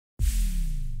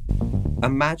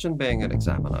Imagine being an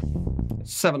examiner.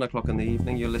 It's 7 o'clock in the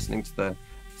evening, you're listening to the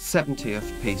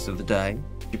 70th piece of the day.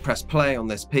 You press play on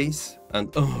this piece, and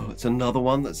oh, it's another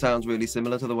one that sounds really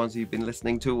similar to the ones you've been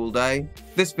listening to all day.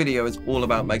 This video is all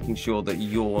about making sure that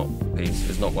your piece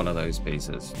is not one of those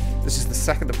pieces. This is the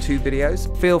second of 2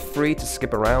 videos. Feel free to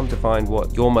skip around to find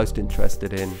what you're most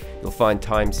interested in. You'll find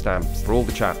timestamps for all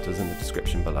the chapters in the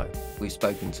description below. We've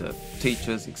spoken to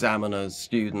teachers, examiners,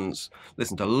 students,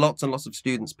 listened to lots and lots of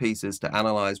students' pieces to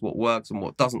analyze what works and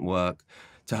what doesn't work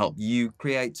to help you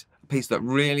create piece that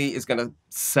really is going to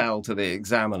sell to the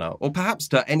examiner, or perhaps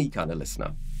to any kind of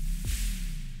listener.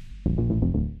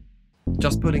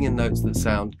 Just putting in notes that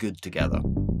sound good together.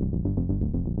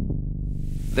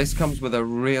 This comes with a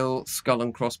real skull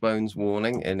and crossbones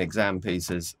warning in exam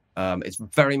pieces. It's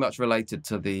very much related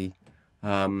to the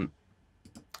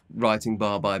writing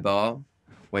bar by bar,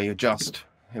 where you're just,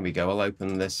 here we go, I'll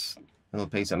open this little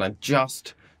piece and I'm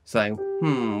just saying,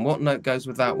 what note goes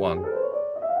with that one?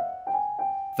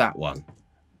 That one.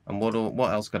 And what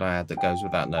else could I add that goes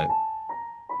with that note?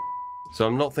 So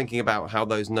I'm not thinking about how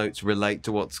those notes relate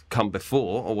to what's come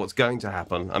before or what's going to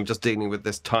happen. I'm just dealing with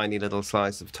this tiny little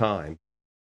slice of time.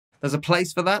 There's a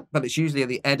place for that, but it's usually at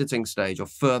the editing stage or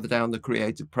further down the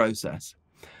creative process.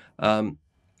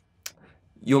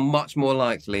 You're much more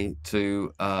likely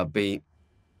to be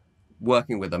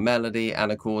working with a melody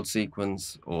and a chord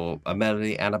sequence, or a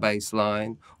melody and a bass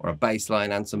line, or a bass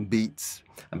line and some beats,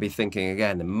 and be thinking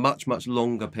again in much, much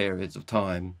longer periods of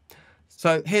time.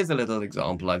 So here's a little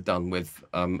example I've done with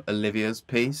Olivia's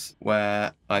piece,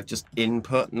 where I've just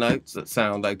input notes that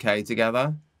sound okay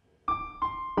together.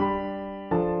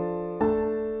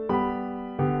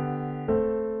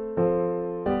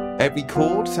 Every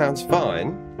chord sounds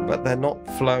fine, but they're not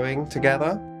flowing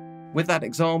together. With that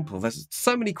example, there's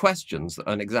so many questions that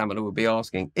an examiner would be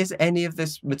asking. Is any of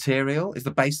this material, is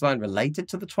the bass line related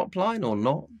to the top line or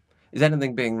not? Is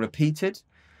anything being repeated?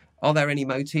 Are there any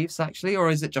motifs actually, or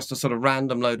is it just a sort of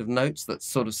random load of notes that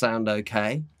sort of sound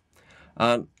okay?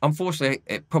 Unfortunately,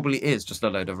 it probably is just a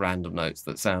load of random notes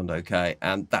that sound okay,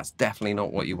 and that's definitely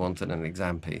not what you want in an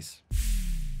exam piece.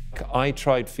 I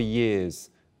tried for years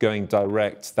going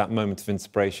direct, that moment of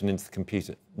inspiration, into the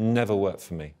computer. Never worked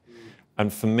for me.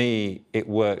 And for me, it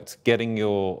worked getting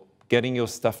your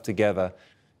stuff together.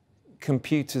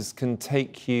 Computers can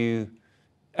take you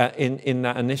in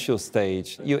that initial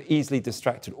stage. You're easily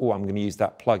distracted. Oh, I'm going to use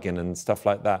that plugin and stuff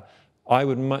like that. I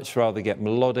would much rather get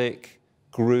melodic,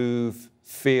 groove,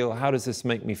 feel. How does this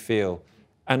make me feel?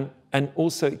 And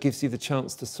also it gives you the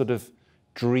chance to sort of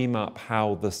dream up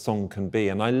how the song can be.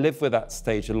 And I lived with that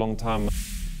stage a long time.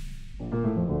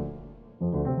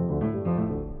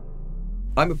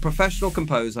 I'm a professional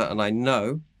composer, and I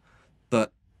know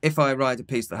that if I write a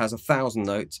piece that has 1,000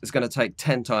 notes, it's going to take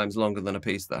 10 times longer than a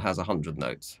piece that has 100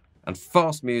 notes. And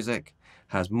fast music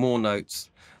has more notes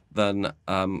than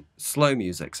slow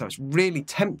music. So it's really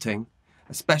tempting,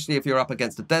 especially if you're up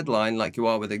against a deadline like you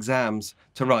are with exams,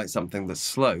 to write something that's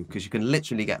slow, because you can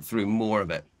literally get through more of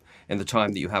it in the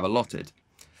time that you have allotted.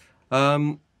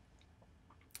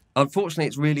 Unfortunately,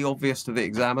 it's really obvious to the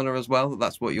examiner as well that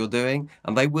that's what you're doing,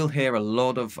 and they will hear a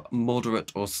lot of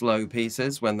moderate or slow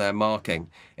pieces when they're marking.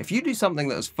 If you do something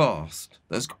that's fast,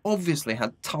 that's obviously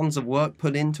had tons of work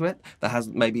put into it, that has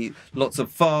maybe lots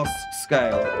of fast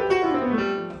scale,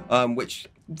 which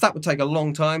that would take a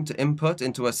long time to input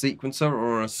into a sequencer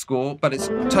or a score, but it's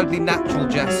totally natural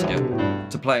gesture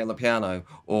to play on the piano,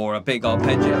 or a big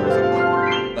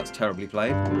arpeggio. That's terribly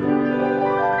played.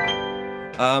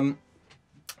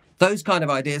 Those kind of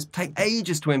ideas take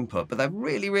ages to input, but they're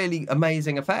really, really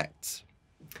amazing effects.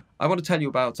 I want to tell you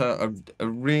about a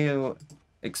real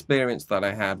experience that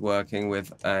I had working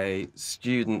with a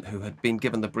student who had been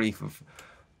given the brief of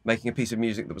making a piece of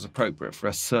music that was appropriate for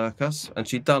a circus, and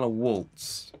she'd done a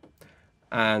waltz.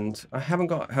 And I haven't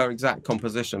got her exact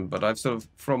composition, but I've sort of,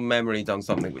 from memory, done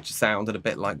something which sounded a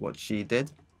bit like what she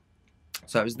did.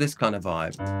 So it was this kind of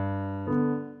vibe.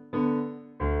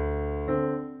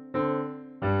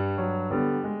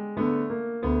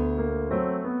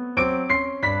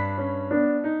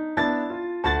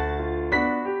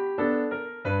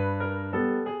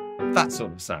 That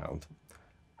sort of sound.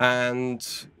 And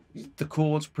the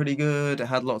chords were pretty good. It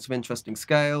had lots of interesting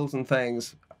scales and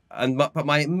things. But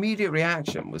my immediate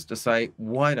reaction was to say,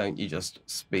 why don't you just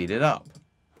speed it up?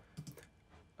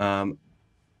 And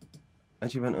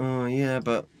she went, oh yeah,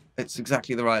 but it's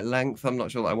exactly the right length. I'm not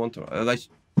sure that I want to. They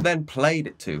then played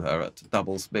it to her at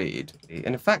double speed. And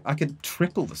in fact, I could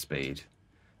triple the speed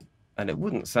and it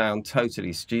wouldn't sound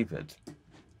totally stupid.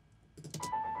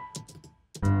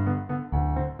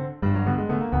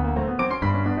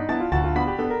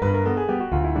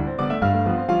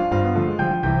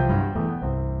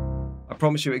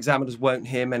 promise you examiners won't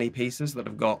hear many pieces that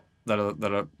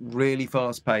are really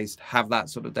fast-paced, have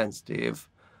that sort of density of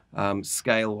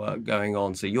scale work going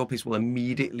on. So your piece will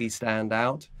immediately stand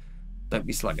out. Don't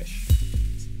be sluggish.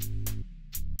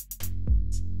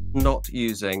 Not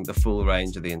using the full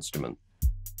range of the instrument.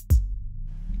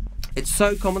 It's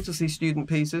so common to see student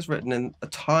pieces written in a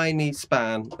tiny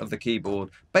span of the keyboard,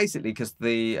 basically because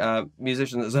the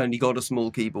musician has only got a small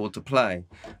keyboard to play.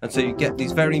 And so you get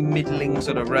these very middling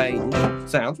sort of range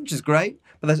sounds, which is great,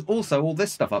 but there's also all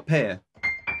this stuff up here.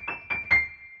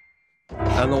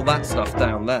 And all that stuff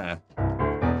down there.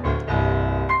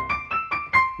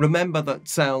 Remember that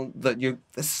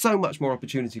there's so much more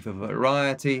opportunity for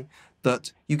variety,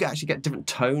 that you actually get different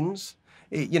tones.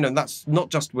 You know, that's not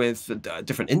just with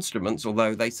different instruments,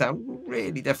 although they sound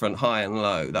really different, high and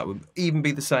low. That would even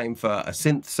be the same for a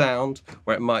synth sound,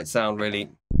 where it might sound really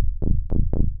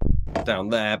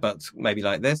down there, but maybe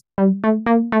like this.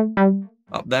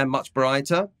 Up there, much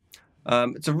brighter.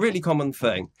 It's a really common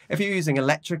thing. If you're using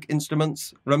electric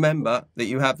instruments, remember that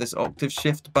you have this octave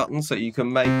shift button, so you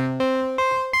can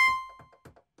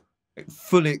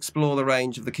fully explore the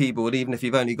range of the keyboard, even if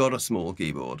you've only got a small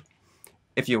keyboard.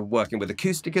 If you're working with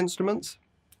acoustic instruments,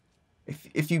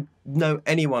 if you know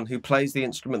anyone who plays the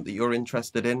instrument that you're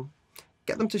interested in,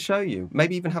 get them to show you.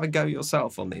 Maybe even have a go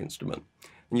yourself on the instrument.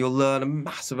 And you'll learn a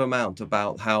massive amount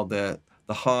about how the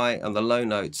high and the low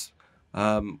notes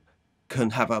can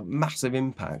have a massive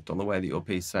impact on the way that your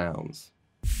piece sounds.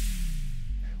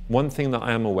 One thing that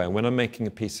I am aware when I'm making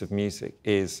a piece of music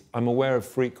is I'm aware of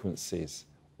frequencies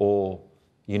or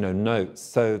notes.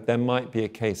 So there might be a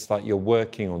case like you're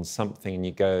working on something and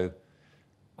you go,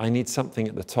 I need something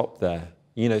at the top there.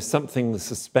 Something that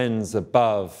suspends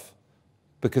above,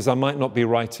 because I might not be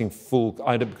writing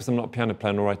because I'm not a piano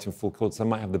player or writing full chords. I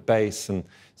might have the bass and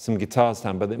some guitars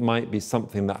down, but it might be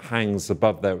something that hangs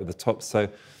above there at the top. So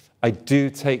I do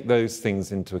take those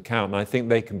things into account, and I think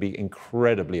they can be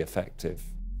incredibly effective.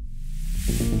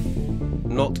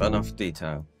 Not enough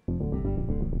detail.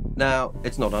 Now,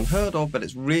 it's not unheard of, but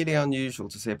it's really unusual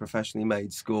to see a professionally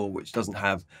made score which doesn't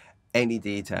have any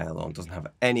detail on, doesn't have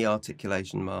any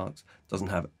articulation marks, doesn't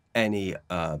have any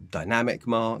dynamic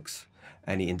marks,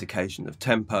 any indication of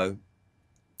tempo.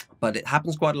 But it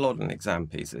happens quite a lot in exam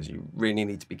pieces. You really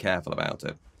need to be careful about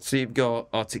it. So you've got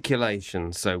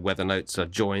articulation, so whether notes are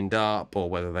joined up or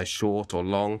whether they're short or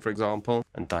long, for example.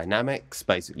 And dynamics,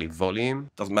 basically volume.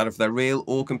 Doesn't matter if they're real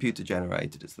or computer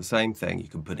generated, it's the same thing. You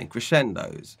can put in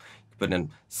crescendos, you can put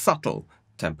in subtle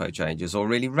tempo changes or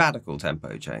really radical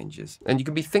tempo changes. And you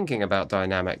can be thinking about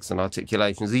dynamics and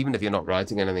articulations even if you're not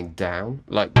writing anything down.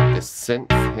 Like this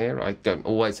synth here, I don't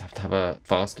always have to have a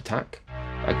fast attack.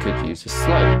 I could use a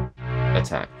slow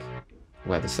attack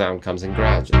where the sound comes in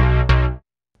gradually.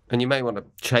 And you may want to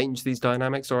change these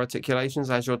dynamics or articulations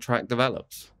as your track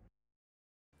develops.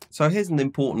 So here's an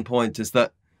important point, is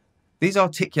that these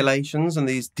articulations and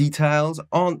these details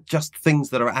aren't just things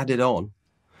that are added on.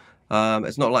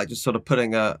 It's not like just sort of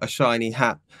putting a shiny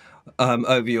hat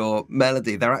over your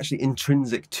melody. They're actually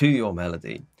intrinsic to your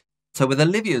melody. So with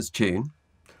Olivia's tune,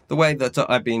 the way that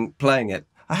I've been playing it,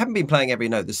 I haven't been playing every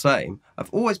note the same. I've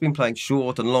always been playing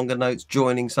short and longer notes,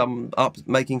 joining some up,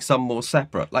 making some more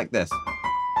separate, like this.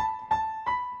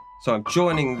 So I'm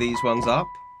joining these ones up,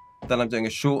 then I'm doing a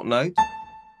short note,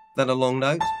 then a long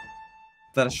note,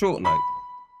 then a short note.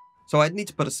 So I'd need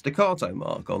to put a staccato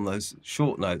mark on those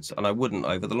short notes, and I wouldn't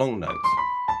over the long notes.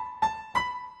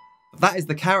 That is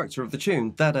the character of the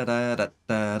tune. Da da da da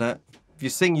da da. If you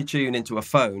sing your tune into a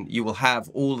phone, you will have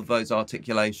all of those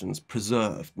articulations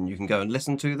preserved, and you can go and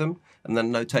listen to them and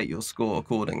then notate your score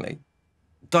accordingly.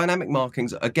 Dynamic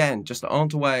markings, again, just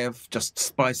aren't a way of just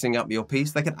spicing up your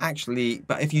piece. They can actually,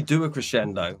 but if you do a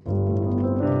crescendo,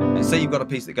 and say you've got a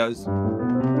piece that goes,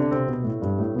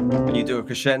 and you do a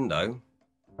crescendo,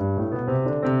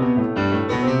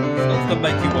 it's often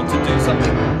make you want to do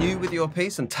something new with your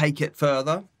piece and take it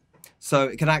further. So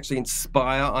it can actually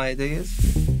inspire ideas.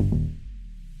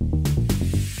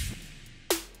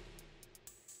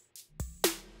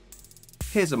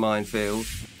 Here's a minefield.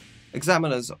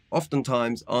 Examiners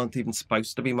oftentimes aren't even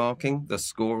supposed to be marking the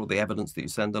score or the evidence that you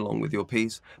send along with your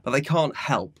piece, but they can't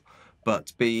help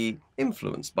but be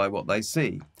influenced by what they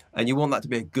see. And you want that to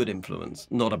be a good influence,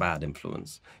 not a bad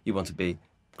influence. You want to be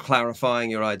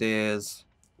clarifying your ideas,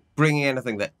 bringing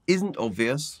anything that isn't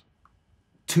obvious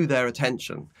to their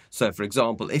attention. So, for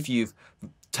example, if you've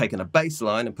taken a bass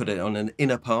line and put it on an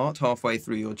inner part halfway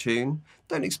through your tune,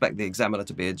 don't expect the examiner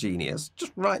to be a genius.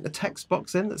 Just write a text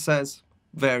box in that says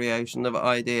variation of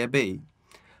idea B.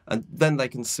 And then they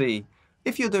can see,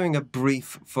 if you're doing a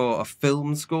brief for a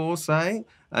film score, say,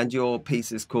 and your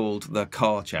piece is called The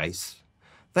Car Chase,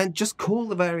 then just call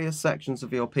the various sections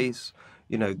of your piece,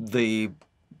 you know, the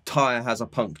tyre has a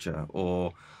puncture,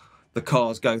 or the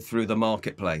cars go through the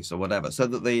marketplace, or whatever, so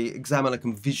that the examiner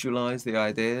can visualize the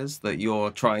ideas that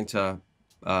you're trying to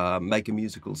make a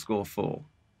musical score for.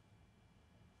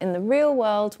 In the real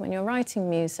world, when you're writing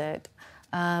music,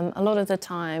 a lot of the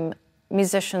time,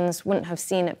 musicians wouldn't have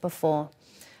seen it before.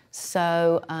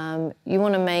 So you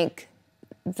want to make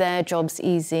their jobs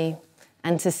easy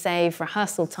and to save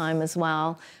rehearsal time as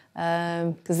well,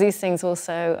 because these things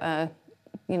also,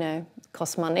 you know,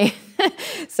 cost money.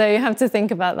 So you have to think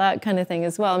about that kind of thing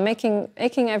as well, making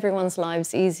everyone's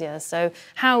lives easier. So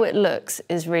how it looks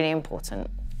is really important,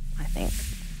 I think.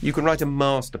 You can write a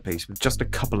masterpiece with just a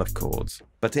couple of chords,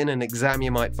 but in an exam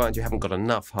you might find you haven't got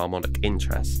enough harmonic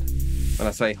interest. When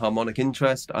I say harmonic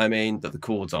interest, I mean that the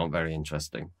chords aren't very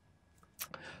interesting.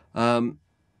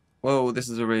 Well, this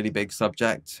is a really big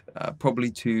subject, probably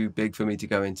too big for me to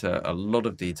go into a lot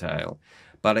of detail,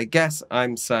 but I guess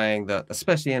I'm saying that,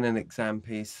 especially in an exam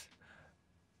piece,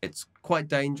 it's quite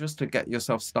dangerous to get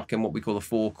yourself stuck in what we call a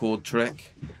 4-chord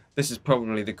trick. This is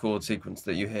probably the chord sequence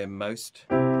that you hear most.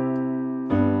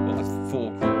 Well, the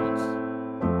 4 chords.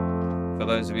 For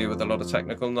those of you with a lot of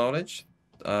technical knowledge,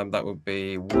 that would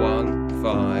be 1,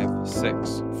 5,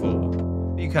 6,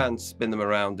 4. You can spin them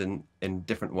around in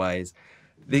different ways.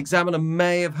 The examiner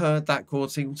may have heard that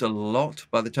chord sequence a lot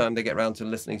by the time they get around to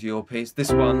listening to your piece.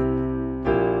 This one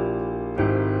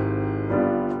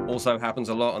also happens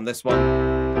a lot on this one.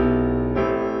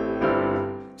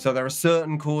 So there are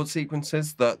certain chord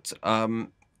sequences that, and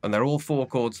they're all 4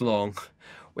 chords long,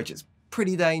 which is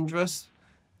pretty dangerous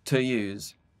to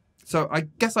use. So I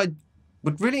guess I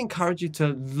would really encourage you to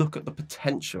look at the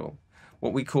potential,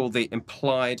 what we call the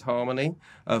implied harmony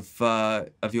of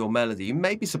your melody. You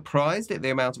may be surprised at the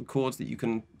amount of chords that you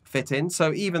can fit in.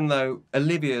 So even though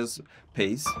Olivia's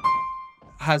piece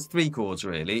has 3 chords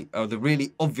really, are the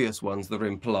really obvious ones that are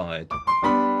implied.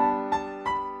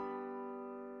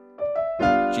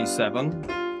 G7,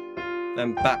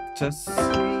 then back to C.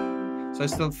 So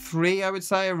still 3, I would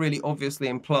say, are really obviously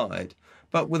implied.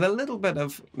 But with a little bit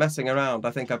of messing around,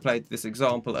 I think I played this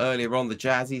example earlier on, the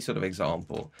jazzy sort of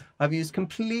example. I've used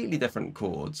completely different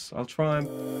chords. I'll try and...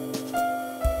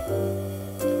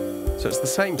 So it's the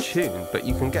same tune, but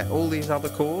you can get all these other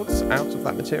chords out of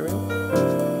that material.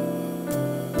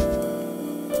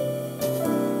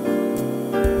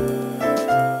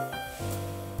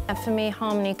 For me,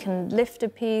 harmony can lift a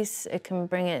piece, it can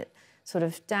bring it sort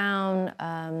of down.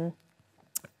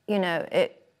 You know,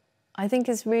 I think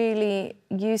is really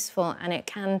useful, and it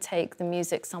can take the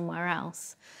music somewhere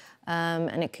else.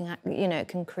 And it can, you know, it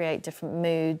can create different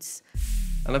moods.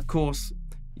 And of course,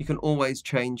 you can always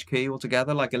change key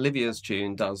altogether, like Olivia's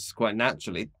tune does quite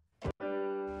naturally.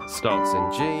 Starts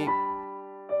in G,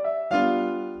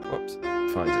 whoops,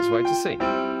 finds its way to C.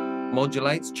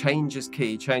 Modulates, changes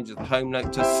key, changes the home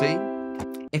note to C.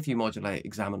 If you modulate,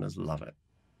 examiners love it.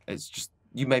 It's just,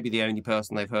 you may be the only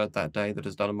person they've heard that day that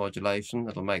has done a modulation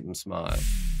that'll make them smile.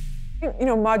 You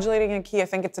know, modulating a key, I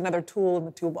think it's another tool in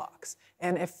the toolbox.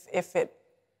 And if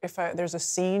there's a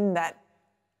scene that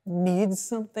needs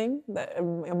something, that a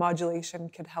modulation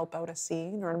could help out a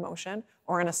scene or an emotion,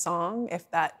 or in a song, if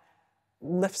that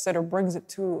lifts it or brings it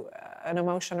to an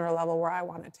emotion or a level where I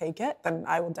want to take it, then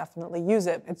I will definitely use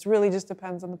it. It really just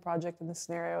depends on the project and the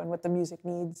scenario and what the music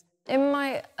needs. In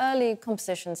my early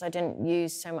compositions, I didn't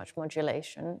use so much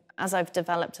modulation. As I've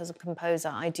developed as a composer,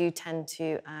 I do tend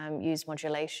to use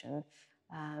modulation.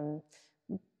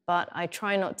 But I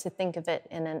try not to think of it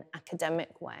in an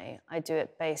academic way. I do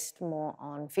it based more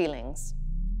on feelings.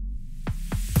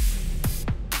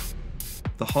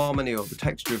 The harmony or the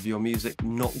texture of your music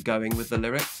not going with the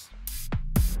lyrics.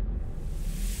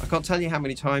 I can't tell you how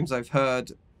many times I've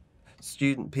heard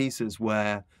student pieces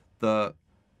where the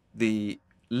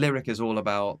lyric is all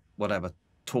about whatever,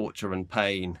 torture and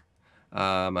pain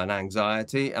and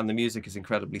anxiety, and the music is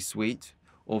incredibly sweet,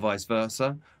 or vice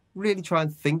versa. Really try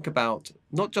and think about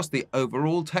not just the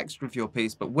overall texture of your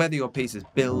piece, but whether your piece is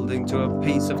building to a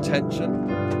piece of tension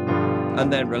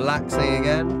and then relaxing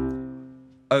again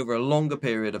over a longer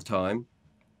period of time,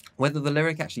 whether the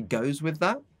lyric actually goes with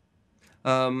that.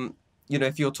 You know,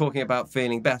 if you're talking about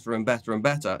feeling better and better and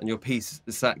better, and your piece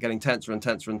is getting tenser and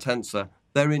tenser and tenser,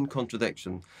 they're in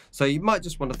contradiction. So you might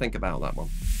just want to think about that one.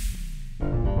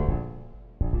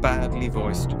 Badly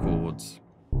voiced chords.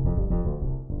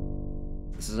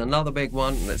 This is another big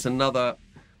one, and it's another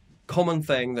common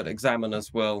thing that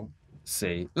examiners will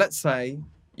see. Let's say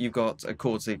you've got a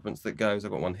chord sequence that goes,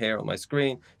 I've got one here on my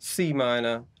screen, C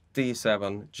minor,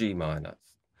 D7, G minor.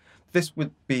 this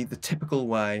would be the typical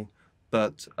way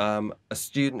that a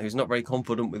student who's not very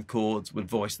confident with chords would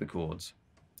voice the chords.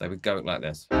 They would go like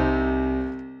this.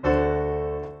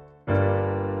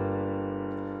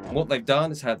 What they've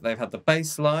done is they've had the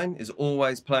bass line is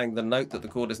always playing the note that the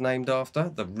chord is named after,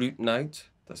 the root note.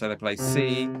 So they play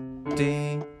C,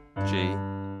 D, G.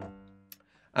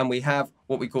 And we have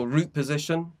what we call root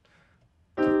position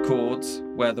chords,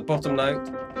 where the bottom note,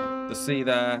 the C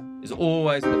there, is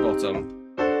always at the bottom.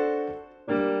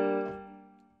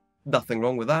 Nothing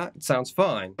wrong with that, it sounds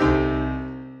fine.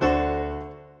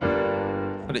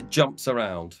 But it jumps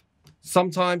around.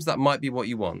 Sometimes that might be what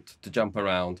you want, to jump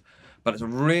around, but it's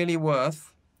really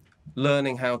worth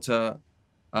learning how to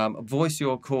voice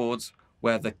your chords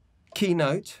where the key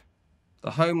note,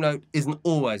 the home note, isn't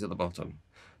always at the bottom.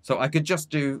 So I could just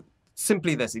do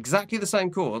simply this, exactly the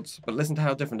same chords, but listen to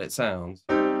how different it sounds.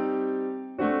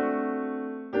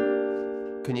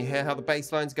 Can you hear how the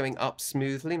bass line's going up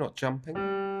smoothly, not jumping?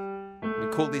 We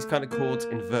call these kind of chords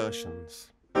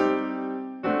inversions.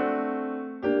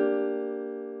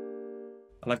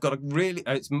 And I've got a really,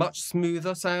 it's much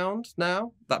smoother sound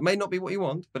now. That may not be what you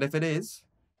want, but if it is,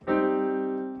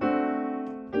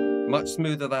 much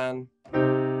smoother than,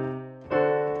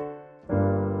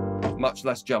 much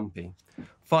less jumpy.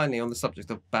 Finally, on the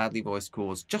subject of badly voiced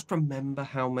chords, just remember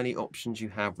how many options you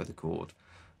have with a chord.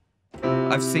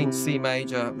 I've seen C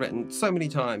major written so many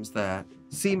times there.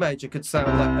 C major could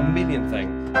sound like a million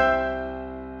things.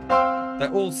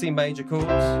 They're all C major chords.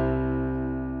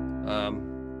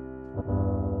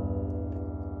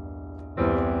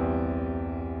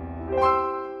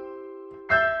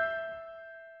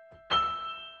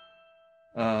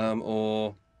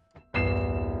 Or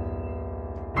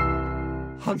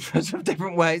hundreds of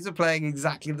different ways of playing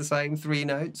exactly the same three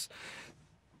notes.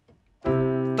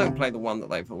 Don't play the one that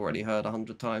they've already heard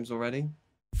 100 times already.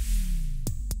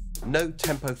 No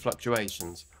tempo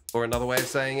fluctuations, or another way of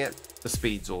saying it, the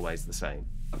speed's always the same.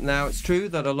 Now, it's true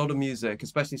that a lot of music,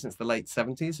 especially since the late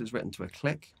 70s, is written to a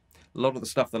click. A lot of the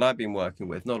stuff that I've been working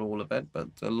with, not all of it, but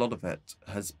a lot of it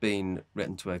has been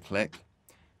written to a click.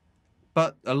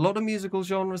 But a lot of musical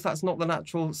genres, that's not the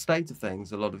natural state of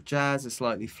things. A lot of jazz is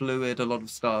slightly fluid. A lot of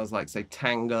styles like, say,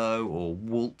 tango or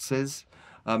waltzes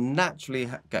naturally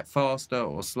get faster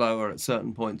or slower at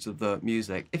certain points of the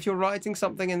music. If you're writing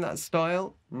something in that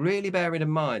style, really bear it in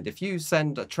mind. If you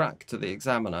send a track to the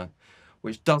examiner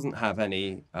which doesn't have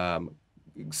any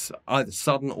either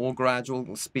sudden or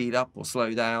gradual speed up or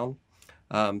slow down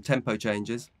tempo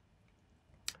changes,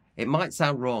 it might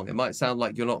sound wrong. It might sound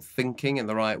like you're not thinking in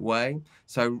the right way.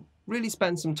 So really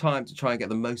spend some time to try and get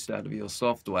the most out of your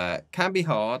software. It can be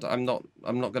hard. I'm not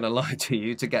going to lie to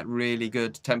you, to get really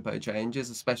good tempo changes,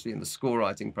 especially in the score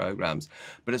writing programs.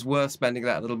 But it's worth spending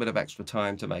that little bit of extra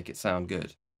time to make it sound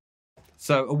good.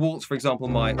 So a waltz, for example,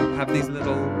 might have these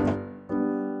little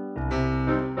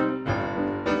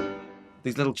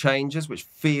changes which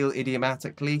feel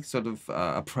idiomatically sort of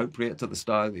appropriate to the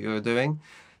style that you're doing.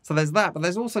 So there's that, but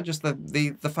there's also just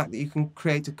the fact that you can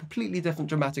create a completely different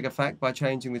dramatic effect by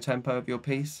changing the tempo of your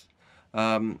piece.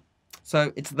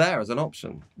 So it's there as an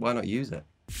option. Why not use it?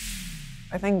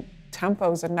 I think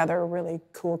tempo is another really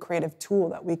cool creative tool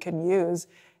that we can use.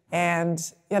 And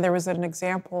yeah, there was an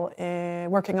example in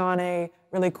working on a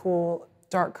really cool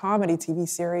dark comedy TV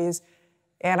series,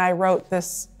 and I wrote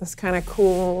this kind of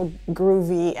cool,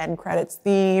 groovy end credits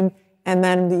theme. And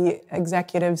then the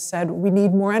executives said, we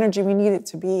need more energy. We need it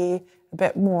to be a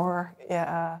bit more,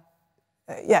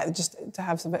 just to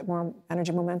have some bit more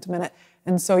energy momentum in it.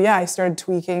 And so, yeah, I started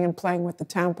tweaking and playing with the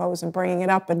tempos and bringing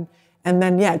it up. And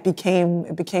then, yeah, it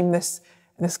became this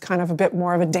kind of a bit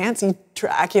more of a dancey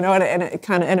track, you know,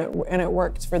 and it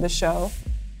worked for the show.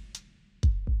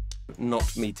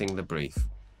 Not meeting the brief.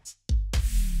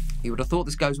 You would have thought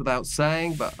this goes without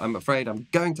saying, but I'm afraid I'm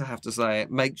going to have to say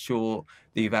it. Make sure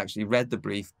that you've actually read the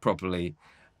brief properly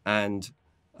and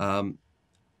are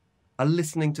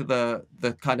listening to the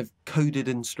kind of coded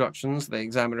instructions the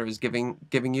examiner is giving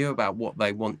you about what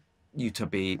they want you to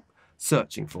be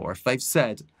searching for. If they've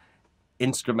said an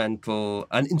instrumental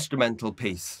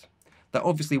piece, they're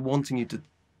obviously wanting you to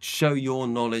show your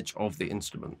knowledge of the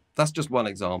instrument. That's just one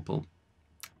example.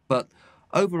 But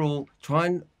overall, try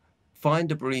and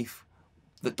find a brief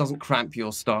that doesn't cramp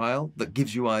your style, that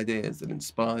gives you ideas, that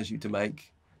inspires you to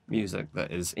make music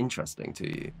that is interesting to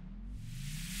you.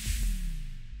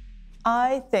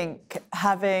 I think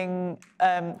having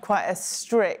quite a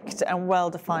strict and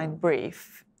well-defined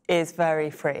brief is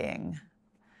very freeing.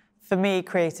 For me,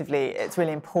 creatively, it's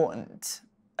really important.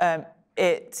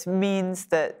 It means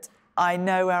that I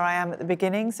know where I am at the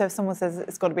beginning, so if someone says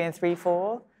it's got to be in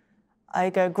 3/4, I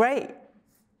go, great.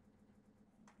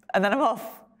 and then I'm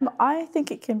off. I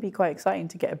think it can be quite exciting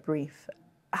to get a brief.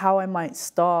 How I might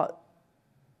start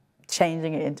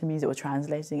changing it into music or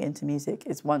translating it into music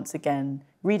is once again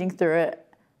reading through it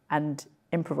and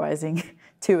improvising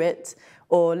to it,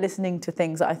 or listening to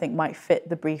things that I think might fit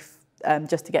the brief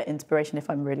just to get inspiration if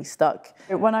I'm really stuck.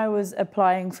 When I was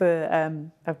applying for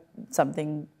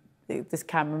something, this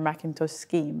Cameron Mackintosh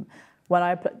scheme,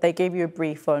 when they gave you a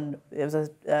brief on, it was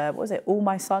what was it, All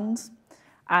My Sons?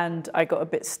 And I got a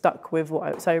bit stuck with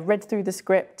so I read through the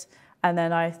script, and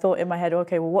then I thought in my head,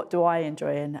 okay, well, what do I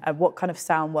enjoy, and what kind of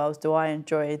sound worlds do I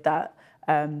enjoy that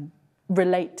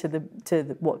relate to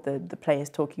what the play is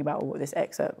talking about, or what this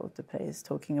excerpt of the play is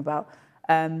talking about.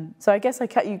 So I guess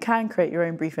you can create your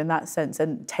own brief in that sense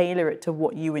and tailor it to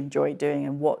what you enjoy doing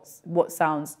and what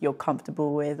sounds you're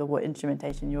comfortable with, or what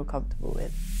instrumentation you're comfortable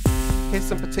with. Here's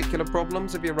some particular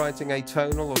problems if you're writing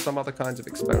atonal or some other kinds of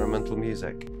experimental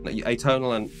music.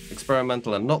 Atonal and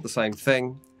experimental are not the same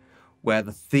thing, where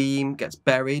the theme gets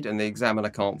buried and the examiner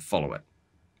can't follow it.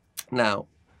 Now,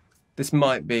 this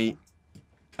might be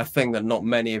a thing that not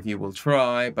many of you will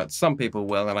try, but some people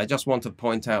will, and I just want to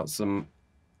point out some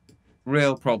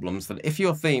real problems that if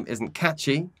your theme isn't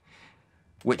catchy,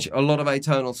 which a lot of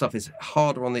atonal stuff is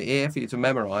harder on the ear for you to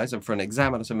memorize and for an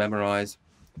examiner to memorize,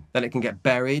 then it can get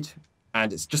buried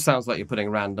and it just sounds like you're putting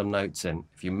random notes in.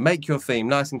 If you make your theme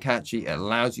nice and catchy, it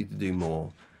allows you to do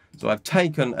more. So I've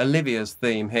taken Olivia's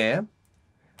theme here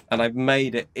and I've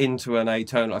made it into an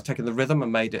atonal. I've taken the rhythm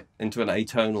and made it into an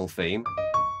atonal theme.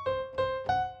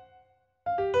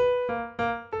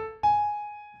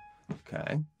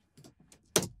 Okay.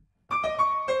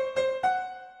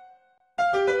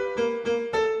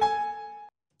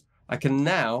 I can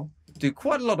now do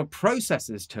quite a lot of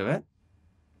processes to it.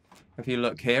 If you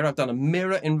look here, I've done a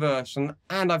mirror inversion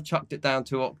and I've chucked it down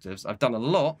 2 octaves. I've done a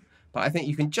lot, but I think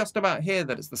you can just about hear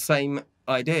that it's the same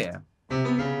idea.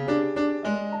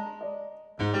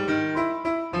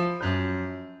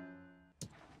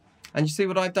 And you see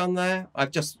what I've done there?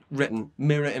 I've just written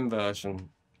mirror inversion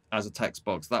as a text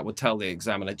box. That would tell the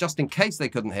examiner, just in case they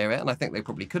couldn't hear it, and I think they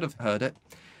probably could have heard it,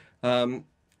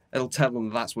 it'll tell them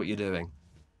that's what you're doing.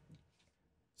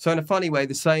 So in a funny way,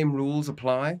 the same rules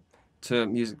apply to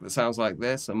music that sounds like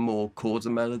this, and more chords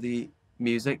and melody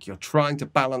music. You're trying to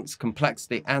balance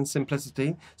complexity and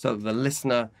simplicity so that the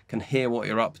listener can hear what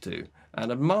you're up to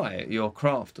and admire your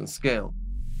craft and skill.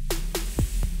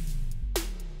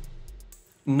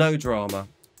 No drama.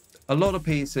 A lot of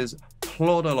pieces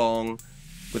plod along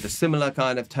with a similar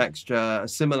kind of texture, a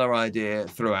similar idea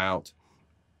throughout.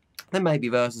 There may be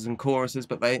verses and choruses,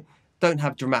 but they don't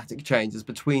have dramatic changes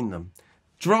between them.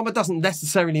 Drama doesn't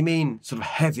necessarily mean sort of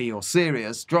heavy or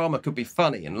serious. Drama could be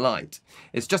funny and light.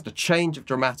 It's just a change of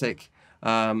dramatic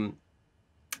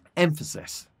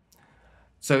emphasis.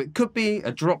 So it could be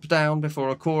a drop down before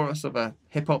a chorus of a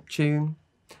hip-hop tune.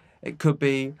 It could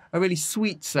be a really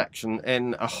sweet section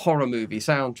in a horror movie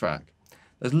soundtrack.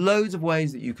 There's loads of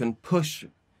ways that you can push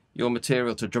your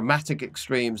material to dramatic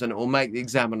extremes, and it will make the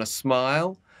examiner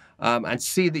smile and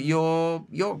see that you're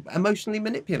emotionally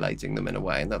manipulating them in a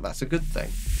way, and that's a good thing.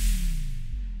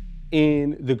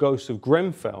 In The Ghost of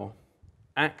Grenfell,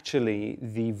 actually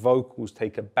the vocals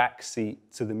take a backseat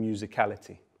to the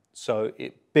musicality. So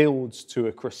it builds to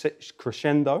a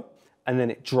crescendo and then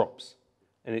it drops.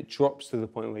 And it drops to the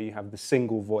point where you have the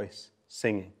single voice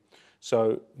singing.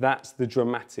 So that's the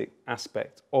dramatic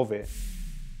aspect of it.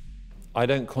 I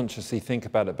don't consciously think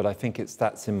about it, but I think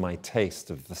that's in my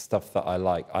taste of the stuff that I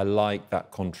like. I like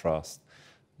that contrast.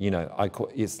 You know,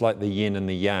 it's like the yin and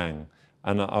the yang.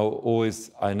 And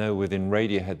I know within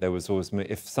Radiohead there was always,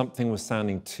 if something was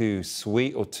sounding too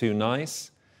sweet or too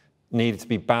nice, needed to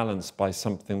be balanced by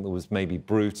something that was maybe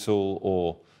brutal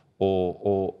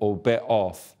or a bit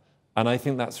off. And I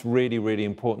think that's really, really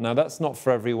important. Now, that's not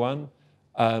for everyone,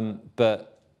 but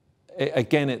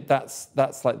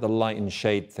that's like the light and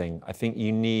shade thing. I think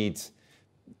you need,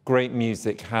 great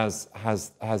music has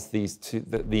these two,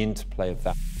 the interplay of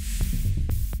that.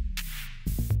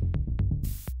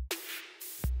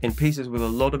 In pieces with a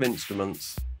lot of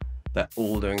instruments, they're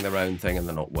all doing their own thing and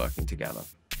they're not working together.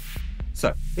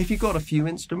 So if you've got a few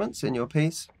instruments in your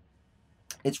piece,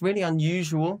 it's really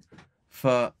unusual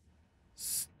for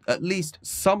at least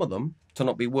some of them to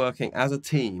not be working as a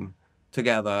team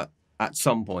together at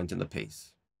some point in the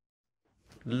piece.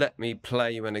 Let me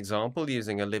play you an example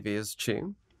using Olivia's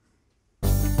tune.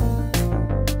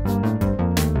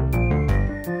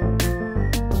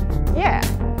 Yeah,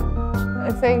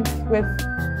 I think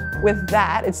with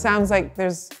that, it sounds like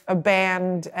there's a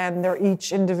band and they're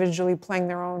each individually playing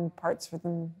their own parts for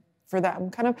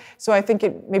them kind of. So I think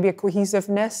it maybe a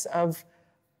cohesiveness of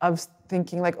of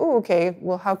thinking like, oh, okay,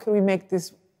 well, how can we make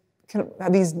this,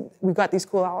 we've got these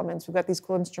cool elements, we've got these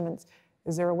cool instruments.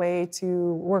 Is there a way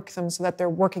to work them so that they're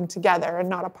working together and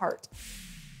not apart?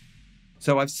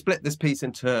 So I've split this piece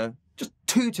into just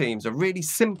 2 teams, a really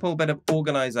simple bit of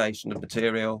organisation of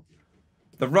material.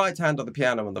 The right hand of the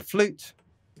piano and the flute,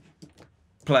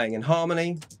 playing in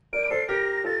harmony.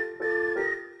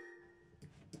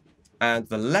 And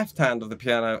the left hand of the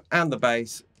piano and the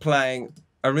bass playing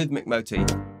a rhythmic motif.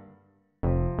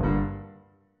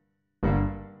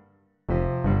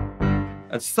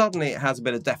 And suddenly it has a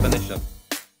bit of definition.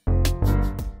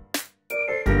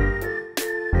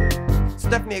 It's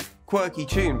definitely a quirky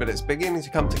tune, but it's beginning to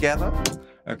come together,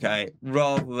 okay,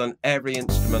 rather than every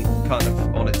instrument kind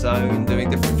of on its own, doing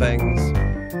different things.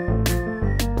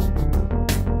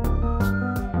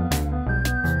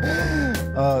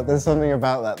 Oh, there's something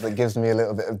about that gives me a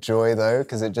little bit of joy, though,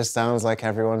 because it just sounds like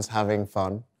everyone's having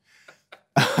fun.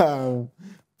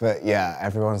 But yeah,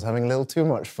 everyone's having a little too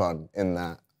much fun in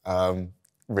that.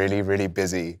 Really, really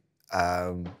busy.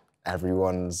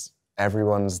 Everyone's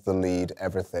the lead,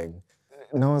 everything.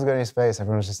 No one's got any space.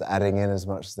 Everyone's just adding in as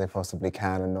much as they possibly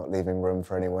can and not leaving room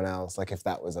for anyone else. Like, if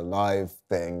that was a live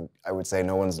thing, I would say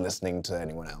no one's listening to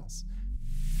anyone else.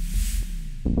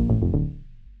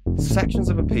 Sections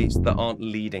of a piece that aren't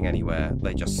leading anywhere,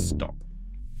 they just stop.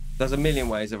 There's a million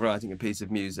ways of writing a piece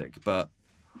of music, but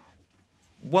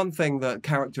one thing that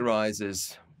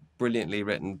characterizes brilliantly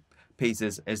written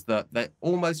pieces is that it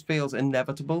almost feels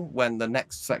inevitable when the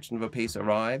next section of a piece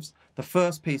arrives. The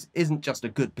first piece isn't just a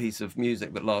good piece of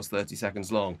music that lasts 30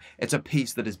 seconds long. It's a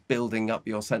piece that is building up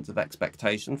your sense of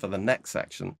expectation for the next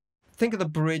section. Think of the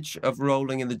bridge of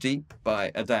Rolling in the Deep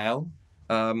by Adele,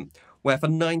 where for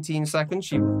 19 seconds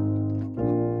she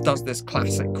does this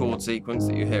classic chord sequence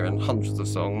that you hear in hundreds of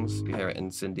songs. You hear it in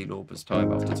Cyndi Lauper's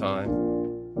Time After Time.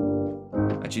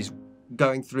 And she's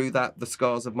going through that, the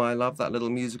scars of my love, that little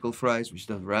musical phrase, which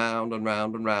does round and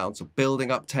round and round. So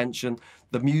building up tension.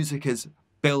 The music is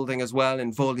building as well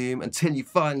in volume until you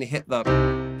finally hit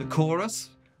the chorus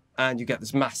and you get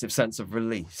this massive sense of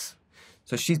release.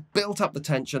 So she's built up the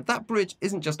tension. That bridge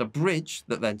isn't just a bridge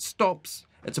that then stops.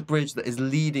 It's a bridge that is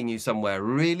leading you somewhere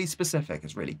really specific.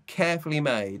 It's really carefully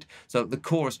made, so the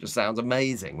chorus just sounds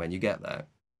amazing when you get there.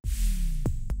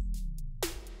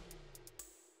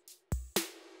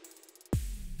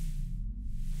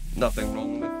 Nothing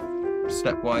wrong with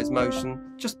stepwise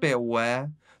motion. Just be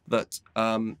aware that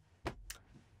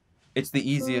it's the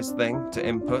easiest thing to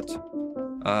input.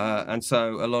 And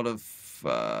so a lot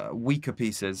of weaker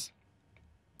pieces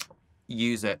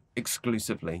use it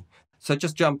exclusively. So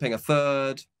just jumping a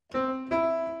third,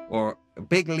 or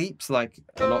big leaps like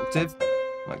an octave,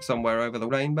 like Somewhere Over the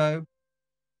Rainbow.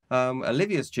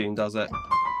 Olivia's tune does it.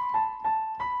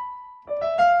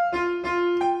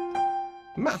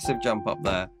 Massive jump up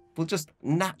there. Will just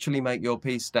naturally make your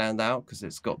piece stand out because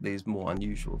it's got these more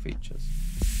unusual features.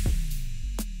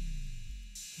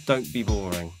 Don't be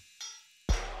boring.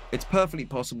 It's perfectly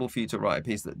possible for you to write a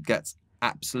piece that gets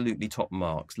absolutely top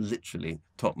marks, literally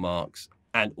top marks,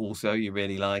 and also you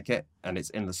really like it, and it's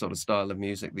in the sort of style of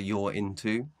music that you're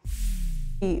into.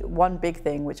 One big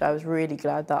thing, which I was really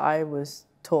glad that I was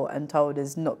taught and told,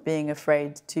 is not being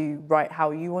afraid to write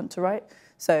how you want to write.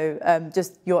 So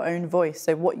just your own voice,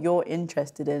 so what you're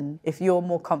interested in. If you're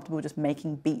more comfortable just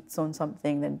making beats on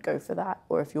something, then go for that.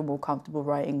 Or if you're more comfortable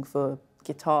writing for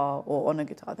guitar or on a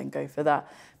guitar, then go for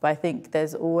that. But I think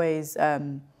there's always,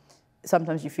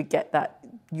 sometimes you forget that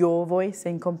your voice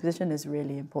in composition is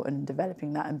really important in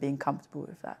developing that and being comfortable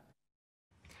with that.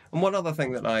 And one other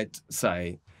thing that I'd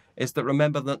say is that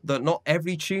remember that not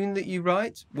every tune that you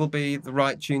write will be the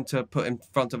right tune to put in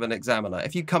front of an examiner.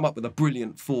 If you come up with a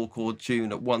brilliant 4-chord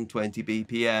tune at 120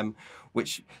 BPM,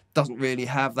 which doesn't really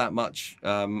have that much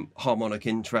harmonic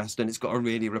interest and it's got a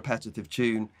really repetitive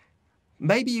tune,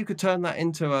 maybe you could turn that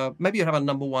into maybe you'd have a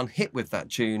 #1 hit with that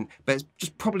tune, but it's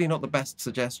just probably not the best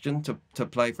suggestion to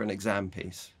play for an exam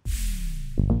piece.